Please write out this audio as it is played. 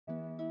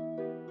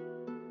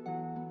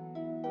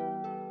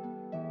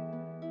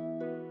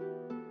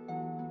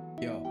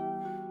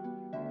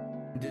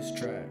Diss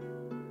track.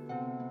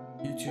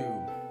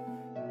 YouTube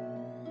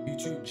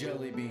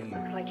JellyBean.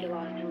 Looks like you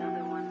lost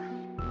another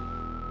one.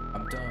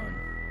 I'm done.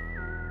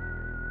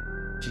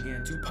 She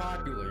getting too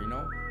popular, you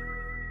know?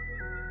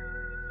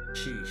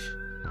 Sheesh.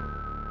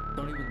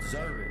 Don't even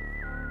deserve it.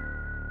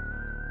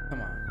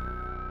 Come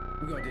on.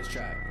 We gonna diss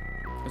track.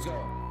 Let's go.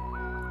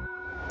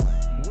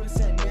 What's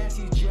that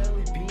nasty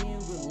jelly bean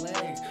with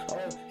legs?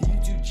 Oh,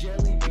 YouTube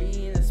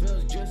JellyBean. It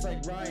smells just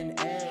like rotten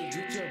eggs.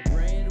 Get your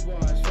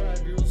brainwashed,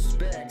 5-year-old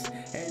specs.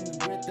 And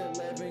with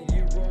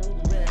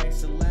 11-year-old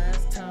Rex. The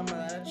last time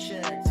I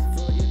checked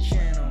for your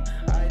channel,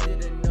 I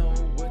didn't know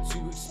what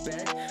to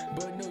expect.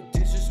 But no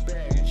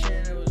disrespect, your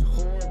channel is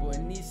horrible. It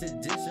needs to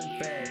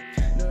disinfect.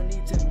 No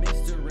need to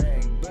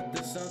misdirect, but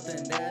there's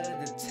something that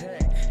I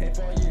detect. If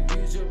all your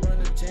views are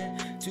under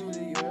 10 to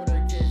the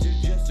older kids,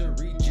 you're just a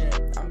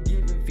reject. I'm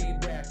giving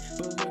feedback,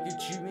 but look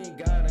at you, ain't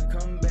gotta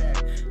come back.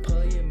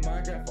 Playing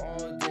Minecraft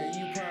all day,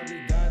 you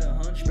probably got a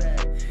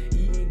hunchback.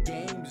 Eating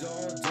games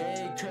all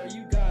day, girl,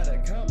 you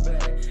gotta come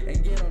back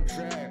and get on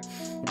track.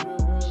 Real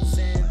world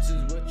sense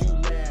is what you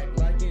lack,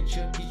 like in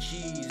Chuck E.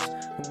 Cheese.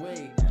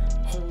 Wait,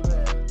 hold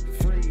up,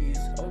 freeze,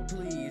 oh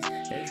please.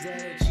 Is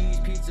that a cheese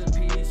pizza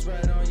piece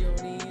right on your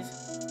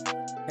knees?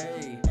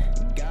 Hey,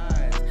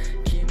 guys,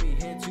 can we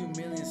hit 2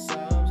 million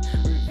subs?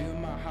 Review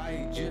my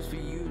height just for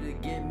you to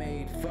get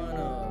made fun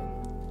of.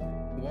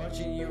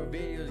 Watching your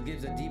videos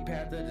gives a deep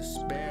path of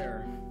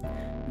despair.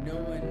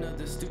 Knowing of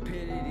the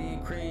stupidity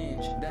and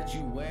cringe that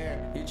you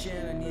wear. Your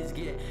channel needs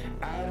to get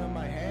out of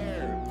my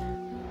hair.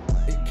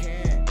 It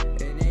can't,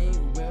 it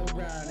ain't well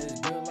rounded, it's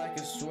built like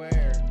a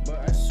swear.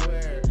 But I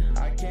swear,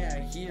 I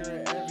can't hear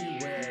it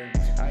everywhere.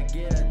 I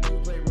do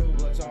play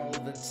Roblox all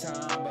of the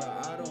time, but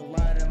I don't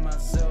lie to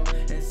myself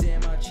and say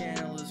my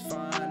channel is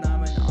fine.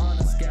 I'm an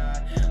honest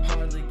guy,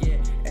 hardly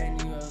get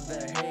any of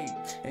the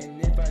hate. And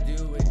if I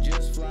do, it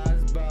just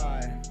flies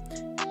by.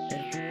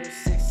 And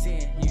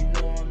 416, you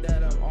know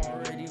that I'm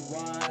already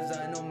wise.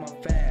 I know my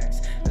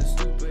facts, the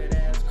stupid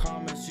ass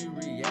comments you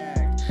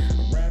react.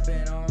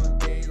 Rapping all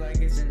day like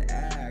it's an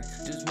act.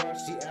 Just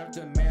watch the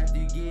aftermath,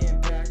 you get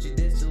impacted.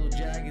 This little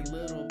jagged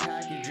little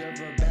package of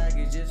a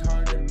baggage. It's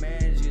hard to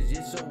manage, cause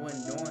it's so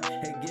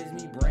annoying. It gives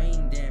me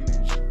brain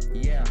damage,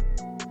 yeah.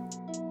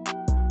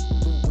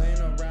 But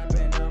when I'm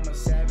rapping, I'm a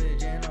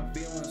savage. And I'm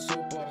feeling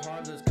super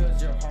heartless,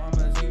 cause you're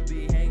harmless. You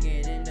be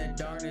hanging in the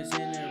darkness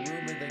in the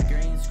room with a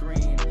green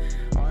screen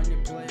on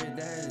your player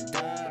that has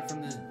died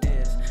from this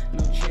diss.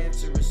 No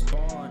chance to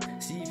respond.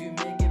 See if you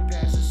make it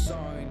past the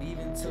song, and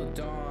even till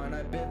dawn.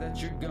 I bet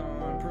that you're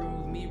gone,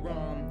 prove me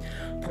wrong.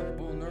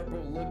 Purple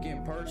nurple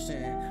looking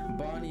person,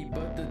 Bonnie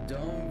but the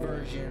dome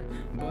version.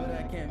 But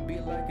I can't be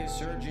like a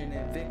surgeon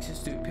and fix your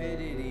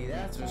stupidity,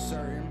 that's for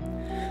certain.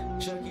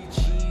 Chuck E.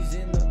 Cheese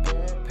in the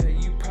ball pit,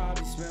 you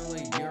probably smell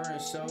like urine.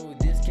 So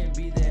this can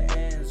be the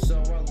end,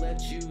 so I'll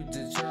let you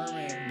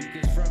determine.